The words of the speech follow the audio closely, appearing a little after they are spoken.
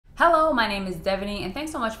Hello, my name is Devaney, and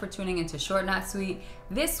thanks so much for tuning into Short Not Sweet.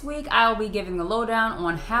 This week, I'll be giving the lowdown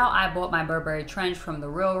on how I bought my Burberry trench from the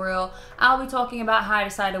RealReal. I'll be talking about how I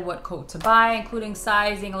decided what coat to buy, including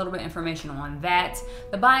sizing, a little bit of information on that.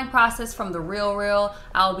 The buying process from the RealReal.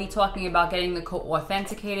 I'll be talking about getting the coat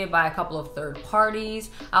authenticated by a couple of third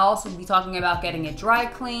parties. I'll also be talking about getting it dry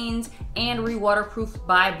cleaned and re-waterproofed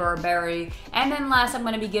by Burberry. And then last, I'm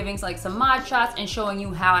going to be giving like some mod shots and showing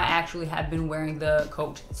you how I actually have been wearing the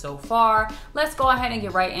coat so far. Let's go ahead and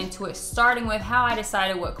get right into it, starting with how I decided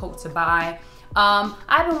what coat to buy.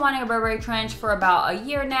 I've been wanting a Burberry trench for about a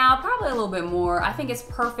year now, probably a little bit more. I think it's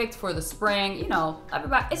perfect for the spring. You know,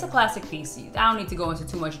 it's a classic piece. I don't need to go into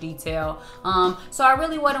too much detail. So I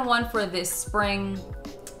really wanted one for this spring.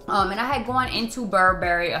 And I had gone into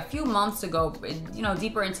Burberry a few months ago, you know,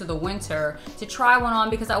 deeper into the winter to try one on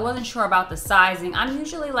because I wasn't sure about the sizing. I'm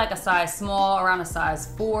usually like a size small, around a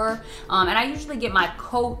size 4. And I usually get my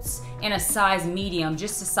coats in a size medium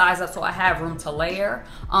just to size up so I have room to layer.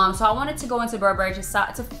 So I wanted to go into Burberry to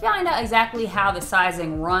find out exactly how the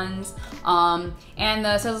sizing runs. And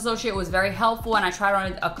the sales associate was very helpful, and I tried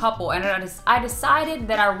on a couple, and I decided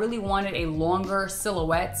that I really wanted a longer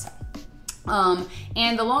silhouette.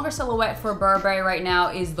 And the longer silhouette for Burberry right now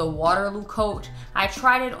is the Waterloo coat. I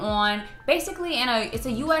tried it on basically it's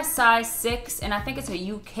a US size 6, and I think it's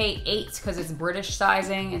a UK 8 because it's British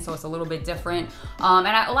sizing, and so it's a little bit different. And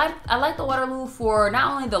I like the Waterloo for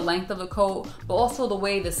not only the length of the coat, but also the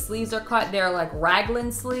way the sleeves are cut. They're like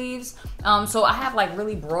raglan sleeves. So I have like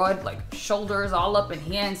really broad like shoulders all up in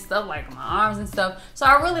here and stuff, like my arms and stuff. So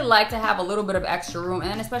I really like to have a little bit of extra room, and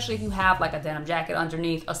then especially if you have like a denim jacket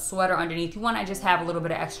underneath, a sweater underneath, you want to just have a little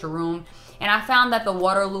bit of extra room. And I found that the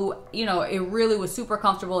Waterloo, you know, it really was super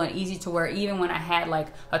comfortable and easy to wear. Even when I had like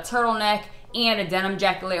a turtleneck and a denim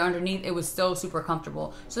jacket layer underneath, it was still super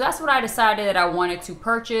comfortable. So that's what I decided that I wanted to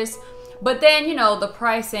purchase. But then, you know, the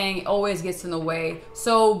pricing always gets in the way.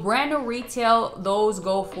 So brand new retail, those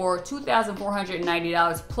go for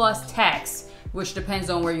 $2,490 plus tax, which depends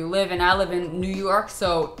on where you live. And I live in New York,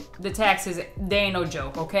 so the taxes, they ain't no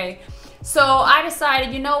joke, okay? So I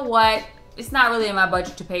decided, you know what? It's not really in my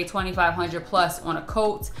budget to pay $2,500 plus on a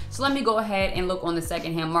coat. So let me go ahead and look on the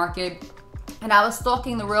secondhand market. And I was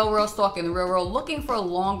stalking the RealReal, looking for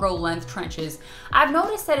longer length trenches. I've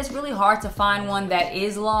noticed that it's really hard to find one that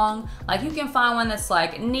is long. Like you can find one that's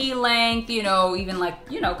like knee length, you know, even like,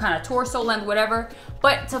 you know, kind of torso length, whatever.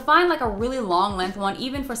 But to find like a really long length one,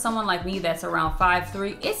 even for someone like me that's around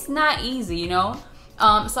 5'3", it's not easy, you know?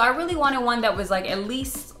 So I really wanted one that was like at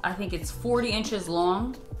least, I think it's 40 inches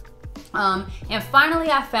long. And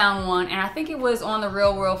finally I found one, and I think it was on the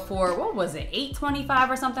RealReal for, what was it, $8.25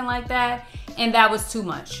 or something like that, and that was too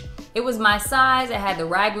much. It was my size, it had the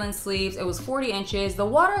raglan sleeves, it was 40 inches. The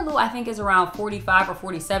Waterloo I think is around 45 or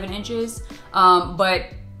 47 inches, but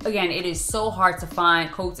again, it is so hard to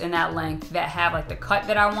find coats in that length that have like the cut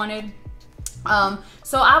that I wanted.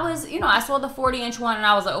 So I was, you know, I saw the 40-inch one and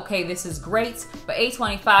I was like, okay, this is great, but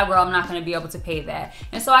 $8.25, girl, I'm not going to be able to pay that.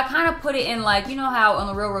 And so I kind of put it in like, you know how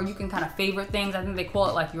on the RealReal you can kind of favorite things. I think they call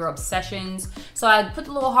it like your obsessions. So I put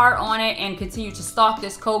the little heart on it and continued to stalk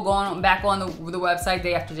this coat, going back on the website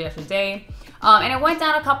day after day after day. And it went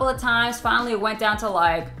down a couple of times. Finally, it went down to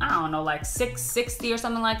like, I don't know, like $660 or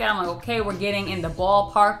something like that. I'm like, okay, we're getting in the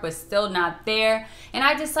ballpark, but still not there. And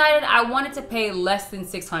I decided I wanted to pay less than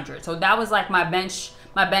 $600. So that was like my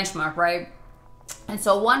benchmark, right? And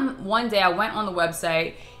so one day I went on the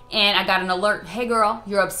website and I got an alert. Hey girl,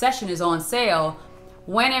 your obsession is on sale.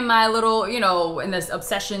 Went in my little, you know, in this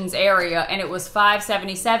obsessions area, and it was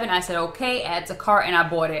 $577. I said, okay, add to cart, and I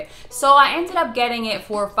bought it. So I ended up getting it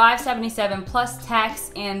for $577 plus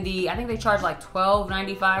tax, and I think they charge like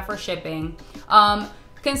 $12.95 for shipping.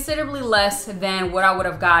 Considerably less than what I would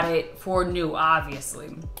have got it for new,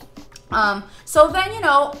 obviously. So then, you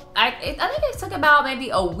know, I think it took about maybe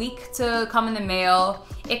a week to come in the mail.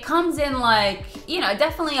 It comes in like, you know,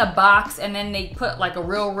 definitely a box, and then they put like a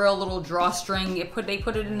RealReal little drawstring. They put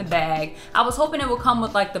it in the bag. I was hoping it would come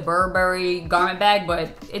with like the Burberry garment bag,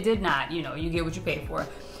 but it did not. You know, you get what you pay for.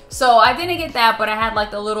 So I didn't get that, but I had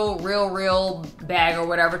like the little RealReal bag or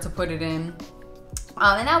whatever to put it in.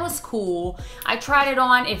 And that was cool. I tried it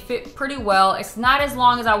on, it fit pretty well. It's not as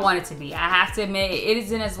long as I want it to be. I have to admit, it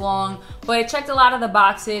isn't as long, but it checked a lot of the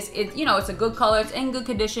boxes. You know, it's a good color, it's in good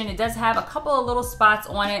condition. It does have a couple of little spots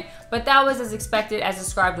on it, but that was as expected, as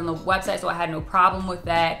described on the website, so I had no problem with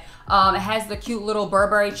that. It has the cute little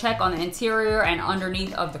Burberry check on the interior and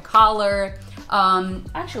underneath of the collar.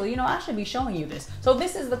 Actually, you know, I should be showing you this. So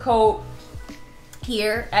this is the coat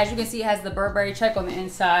here. As you can see, it has the Burberry check on the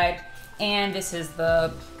inside. And this is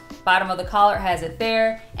the Bottom of the collar has it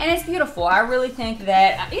there, and it's beautiful. I really think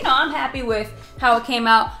that, you know, I'm happy with how it came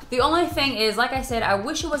out. The only thing is, like I said, I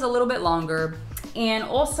wish it was a little bit longer, and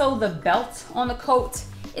also the belt on the coat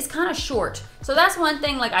is kind of short. So that's one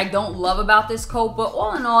thing like I don't love about this coat, but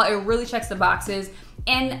all in all, it really checks the boxes.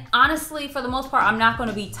 And honestly, for the most part, I'm not going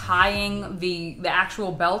to be tying the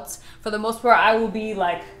actual belt. For the most part, I will be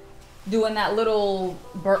like doing that little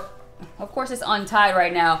of course it's untied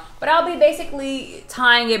right now, but I'll be basically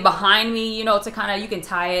tying it behind me, you know, to kind of, you can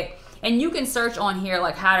tie it, and you can search on here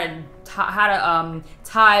like how to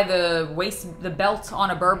tie the belt on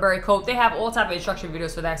a Burberry coat. They have all type of instruction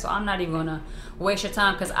videos for that, so I'm not even gonna waste your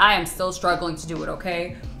time because I am still struggling to do it,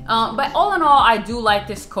 okay? But all in all, I do like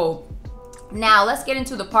this coat. Now let's get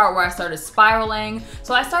into the part where I started spiraling.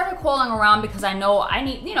 So I started calling around because I know I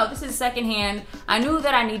need, you know, this is secondhand. I knew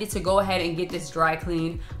that I needed to go ahead and get this dry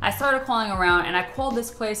cleaned. I started calling around, and I called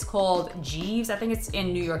this place called Jeeves. I think it's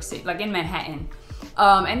in New York City, like in Manhattan.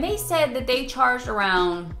 And they said that they charged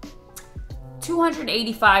around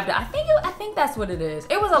 $285. I think that's what it is.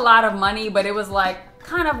 It was a lot of money, but it was like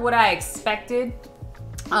kind of what I expected.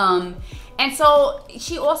 And so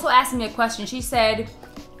she also asked me a question. She said,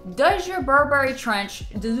 does your Burberry trench,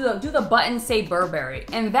 do the buttons say Burberry?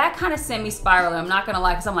 And that kind of sent me spiraling. I'm not gonna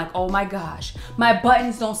lie, because I'm like, oh my gosh, my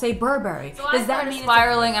buttons don't say Burberry. So does that mean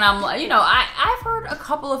spiraling? And I'm like, you know, I've heard a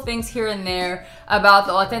couple of things here and there about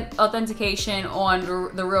the authentication on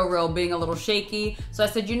the RealReal being a little shaky. So I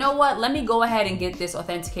said, you know what? Let me go ahead and get this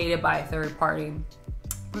authenticated by a third party.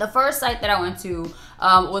 The first site that I went to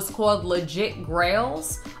was called Legit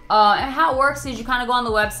Grails. And how it works is you kind of go on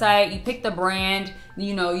the website, you pick the brand,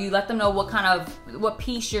 you know, you let them know what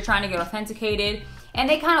piece you're trying to get authenticated, and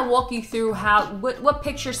they kind of walk you through what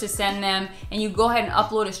pictures to send them, and you go ahead and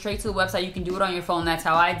upload it straight to the website. You can do it on your phone. That's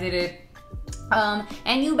how I did it.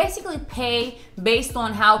 And you basically pay based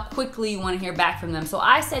on how quickly you want to hear back from them. So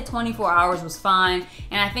I said 24 hours was fine,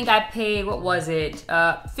 and I think I paid, what was it,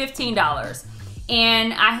 $15.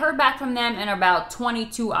 And I heard back from them in about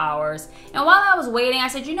 22 hours. And while I was waiting, I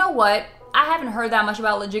said, you know what? I haven't heard that much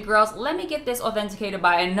about Legit Girls. Let me get this authenticated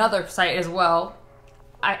by another site as well.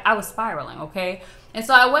 I was spiraling, okay? And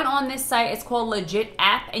so I went on this site. It's called Legit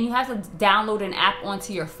App, and you have to download an app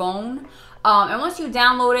onto your phone. And once you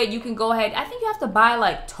download it, you can go ahead. I think you have to buy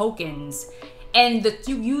like tokens, and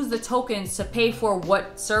you use the tokens to pay for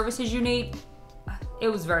what services you need. It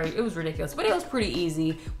was ridiculous, but it was pretty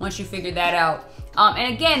easy once you figured that out.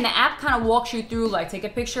 And again, the app kind of walks you through, like, take a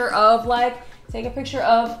picture of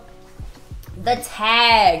the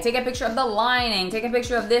tag, take a picture of the lining, take a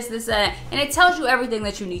picture of this, that, and it tells you everything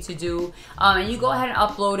that you need to do. And you go ahead and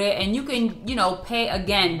upload it, and you can, you know, pay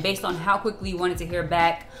again based on how quickly you wanted to hear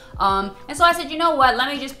back. And so I said, you know what,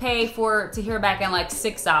 let me just pay to hear back in like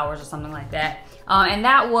 6 hours or something like that. And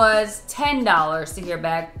that was $10 to hear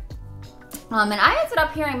back. And I ended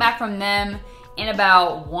up hearing back from them in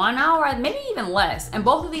about 1 hour, maybe even less. And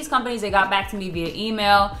both of these companies, they got back to me via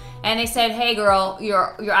email, and they said, hey girl,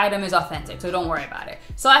 your item is authentic, so don't worry about it.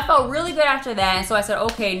 So I felt really good after that, and so I said,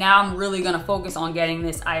 okay, now I'm really gonna focus on getting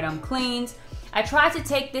this item cleaned. I tried to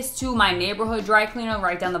take this to my neighborhood dry cleaner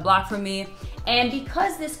right down the block from me, and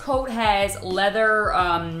because this coat has leather,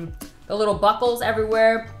 the little buckles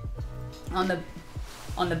everywhere on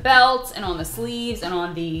the belt and on the sleeves and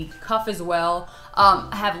on the cuff as well,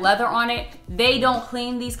 have leather on it. They don't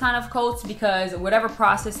clean these kind of coats because whatever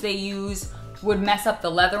process they use would mess up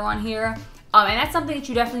the leather on here. And that's something that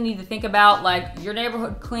you definitely need to think about. Like, your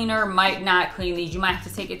neighborhood cleaner might not clean these. You might have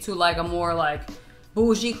to take it to like a more like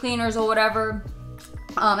bougie cleaners or whatever.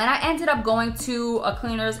 And I ended up going to a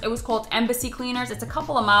cleaners. It was called Embassy Cleaners. It's a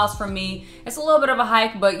couple of miles from me. It's a little bit of a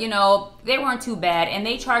hike, but you know, they weren't too bad. And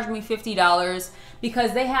they charged me $50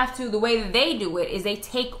 because they have to, the way that they do it is they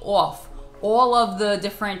take off all of the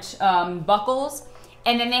different buckles,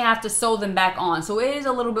 and then they have to sew them back on. So it is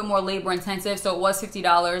a little bit more labor intensive, so it was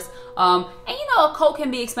 $50. And you know, a coat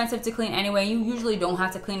can be expensive to clean anyway. You usually don't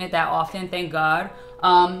have to clean it that often, thank God.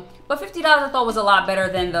 But $50 I thought was a lot better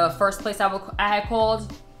than the first place I had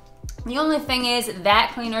called. The only thing is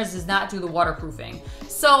that cleaners does not do the waterproofing.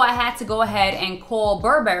 So I had to go ahead and call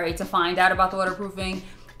Burberry to find out about the waterproofing.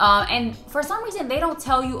 And for some reason, they don't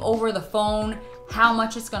tell you over the phone how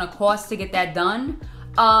much it's gonna cost to get that done.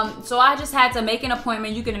 So I just had to make an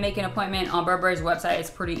appointment. You can make an appointment on Burberry's website. It's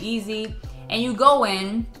pretty easy. And you go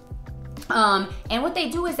in, And what they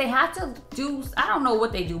do is they have to do, I don't know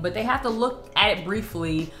what they do, but they have to look at it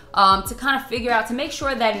briefly to kind of figure out, to make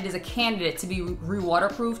sure that it is a candidate to be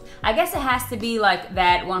re-waterproofed. I guess it has to be like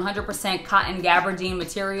that 100% cotton gabardine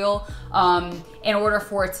material in order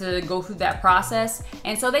for it to go through that process.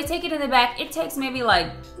 And so they take it in the back. It takes maybe like,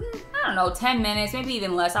 I don't know, 10 minutes, maybe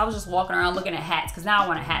even less. I was just walking around looking at hats because now I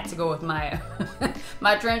want a hat to go with my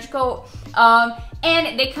my trench coat.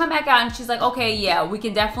 And they come back out and she's like, okay, yeah, we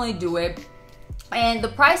can definitely do it. And the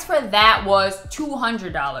price for that was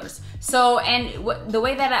 $200. So, and the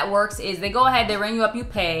way that works is they go ahead, they ring you up, you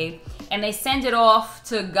pay, and they send it off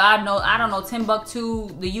to God knows, I don't know, Timbuktu,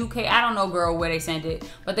 the UK, I don't know, girl, where they send it.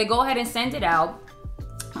 But they go ahead and send it out.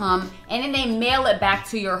 And then they mail it back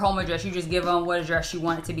to your home address. You just give them what address you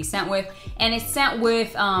want it to be sent with. And it's sent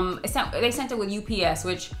with, they sent it with UPS,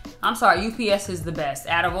 which, I'm sorry, UPS is the best.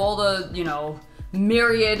 Out of all the, you know,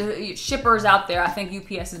 myriad shippers out there, I think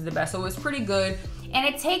UPS is the best. So it's pretty good. And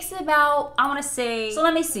it takes about, I want to say, so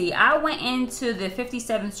let me see. I went into the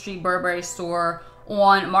 57th Street Burberry store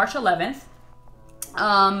on March 11th.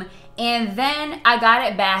 And then I got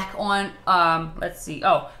it back on, let's see,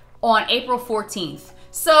 on April 14th.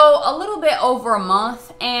 So a little bit over a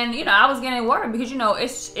month. And, you know, I was getting worried because, you know,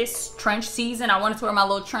 it's trench season. I wanted to wear my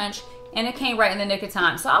little trench. And it came right in the nick of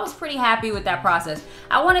time. So I was pretty happy with that process.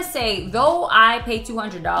 I want to say, though I paid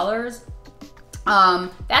 $200, I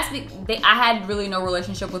had really no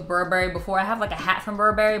relationship with Burberry before. I have like a hat from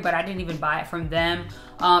Burberry, but I didn't even buy it from them.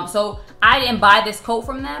 So I didn't buy this coat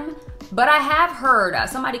from them. But I have heard,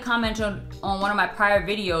 somebody commented on one of my prior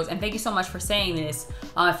videos, and thank you so much for saying this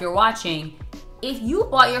if you're watching. If you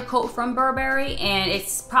bought your coat from Burberry and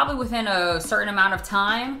it's probably within a certain amount of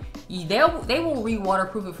time, they will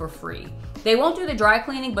re-waterproof it for free. They won't do the dry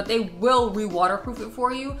cleaning, but they will re-waterproof it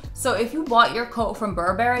for you. So if you bought your coat from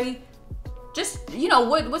Burberry, just, you know,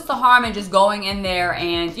 what's the harm in just going in there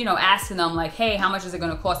and, you know, asking them like, hey, how much is it going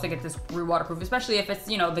to cost to get this re-waterproof? Especially if it's,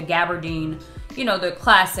 you know, the gabardine, you know, the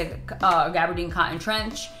classic gabardine cotton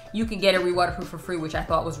trench. You can get it re-waterproof for free, which I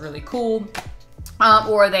thought was really cool.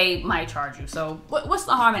 Or they might charge you. So what's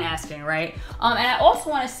the harm in asking, right? And I also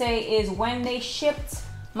want to say is when they shipped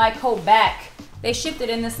my coat back, they shipped it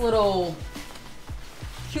in this little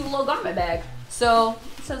cute little garment bag. So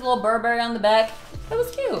it says little Burberry on the back. It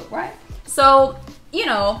was cute, right? So, you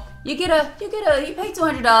know, you pay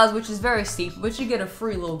 $200, which is very steep, but you get a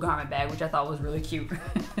free little garment bag, which I thought was really cute.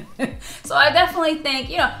 So I definitely think,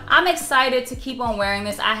 you know, I'm excited to keep on wearing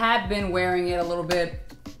this. I have been wearing it a little bit.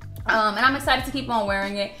 And I'm excited to keep on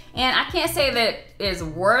wearing it. And I can't say that it's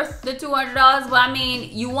worth the $200, but I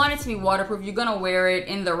mean, you want it to be waterproof. You're gonna wear it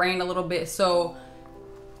in the rain a little bit, so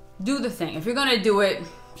do the thing. If you're gonna do it,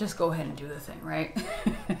 just go ahead and do the thing, right?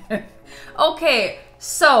 Okay,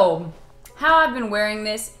 so how I've been wearing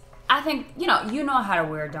this, I think, you know how to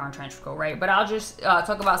wear a darn trench coat, right? But I'll just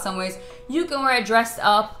talk about some ways. You can wear it dressed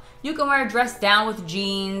up. You can wear it dressed down with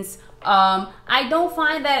jeans. I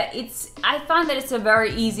find that it's a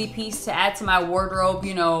very easy piece to add to my wardrobe,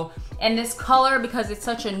 you know, and this color, because it's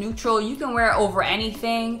such a neutral, you can wear it over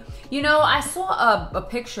anything. You know, I saw a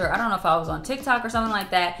picture, I don't know if I was on TikTok or something like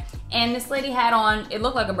that, and this lady had on, it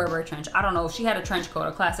looked like a Burberry trench. I don't know, she had a trench coat,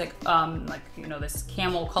 a classic, like, you know, this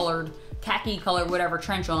camel colored, khaki colored, whatever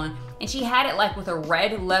trench on, and she had it like with a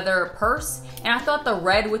red leather purse, and I thought the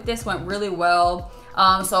red with this went really well.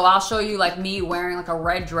 So I'll show you like me wearing like a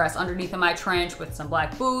red dress underneath of my trench with some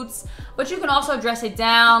black boots. But you can also dress it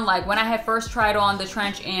down. Like when I had first tried on the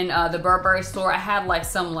trench in the Burberry store, I had like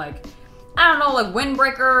some like, I don't know, like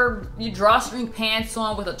windbreaker drawstring pants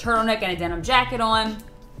on with a turtleneck and a denim jacket on.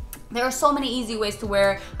 There are so many easy ways to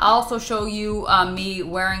wear it. I'll also show you me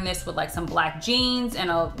wearing this with like some black jeans and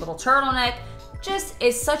a little turtleneck. Just,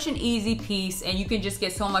 it's such an easy piece and you can just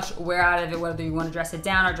get so much wear out of it, whether you want to dress it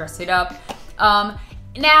down or dress it up.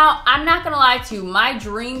 Now, I'm not gonna lie to you, my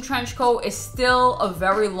dream trench coat is still a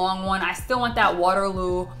very long one. I still want that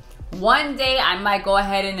Waterloo. One day I might go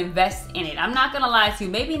ahead and invest in it. I'm not gonna lie to you,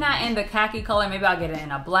 maybe not in the khaki color, maybe I'll get it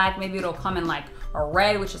in a black, maybe it'll come in like a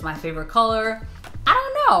red, which is my favorite color. I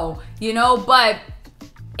don't know, you know, but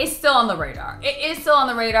it's still on the radar. It is still on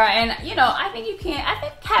the radar, and you know, I think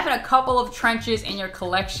having a couple of trenches in your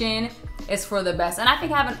collection is for the best. And I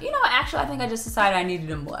think having, you know, actually I think I just decided I needed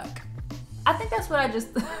in black. I think that's what I just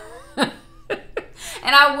and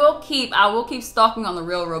I will keep stalking on the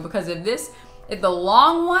RealReal, because if the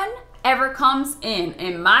long one ever comes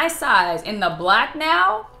in my size in the black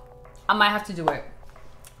now, I might have to do it.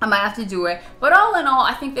 I might have to do it. But all in all,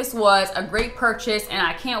 I think this was a great purchase and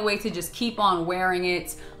I can't wait to just keep on wearing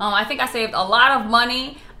it. I think I saved a lot of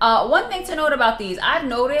money. One thing to note about these, I've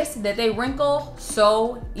noticed that they wrinkle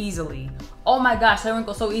so easily. Oh my gosh, they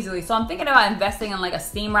wrinkle so easily. So I'm thinking about investing in like a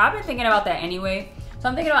steamer. I've been thinking about that anyway. So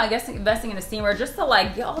I'm thinking about, I guess, investing in a steamer just to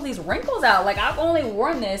like get all these wrinkles out. Like I've only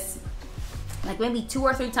worn this like maybe 2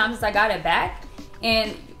 or 3 times since I got it back.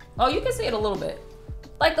 And oh, you can see it a little bit.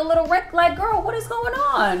 Like the little wrinkle, like girl, what is going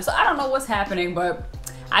on? So I don't know what's happening, but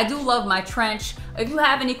I do love my trench. If you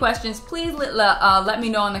have any questions, please let me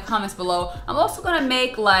know in the comments below. I'm also gonna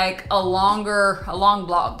make like a long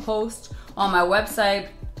blog post on my website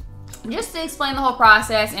just to explain the whole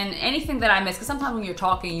process and anything that I miss, because sometimes when you're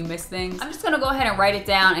talking, you miss things. I'm just gonna go ahead and write it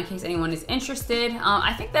down in case anyone is interested.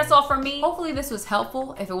 I think that's all from me. Hopefully this was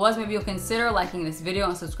helpful. If it was, maybe you'll consider liking this video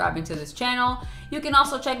and subscribing to this channel. You can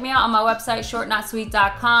also check me out on my website,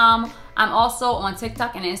 shortnotsweet.com. I'm also on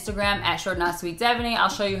TikTok and Instagram at shortnotsweetdevaney. I'll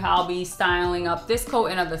show you how I'll be styling up this coat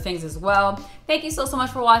and other things as well. Thank you so much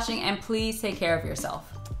for watching, and please take care of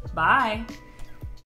yourself. Bye.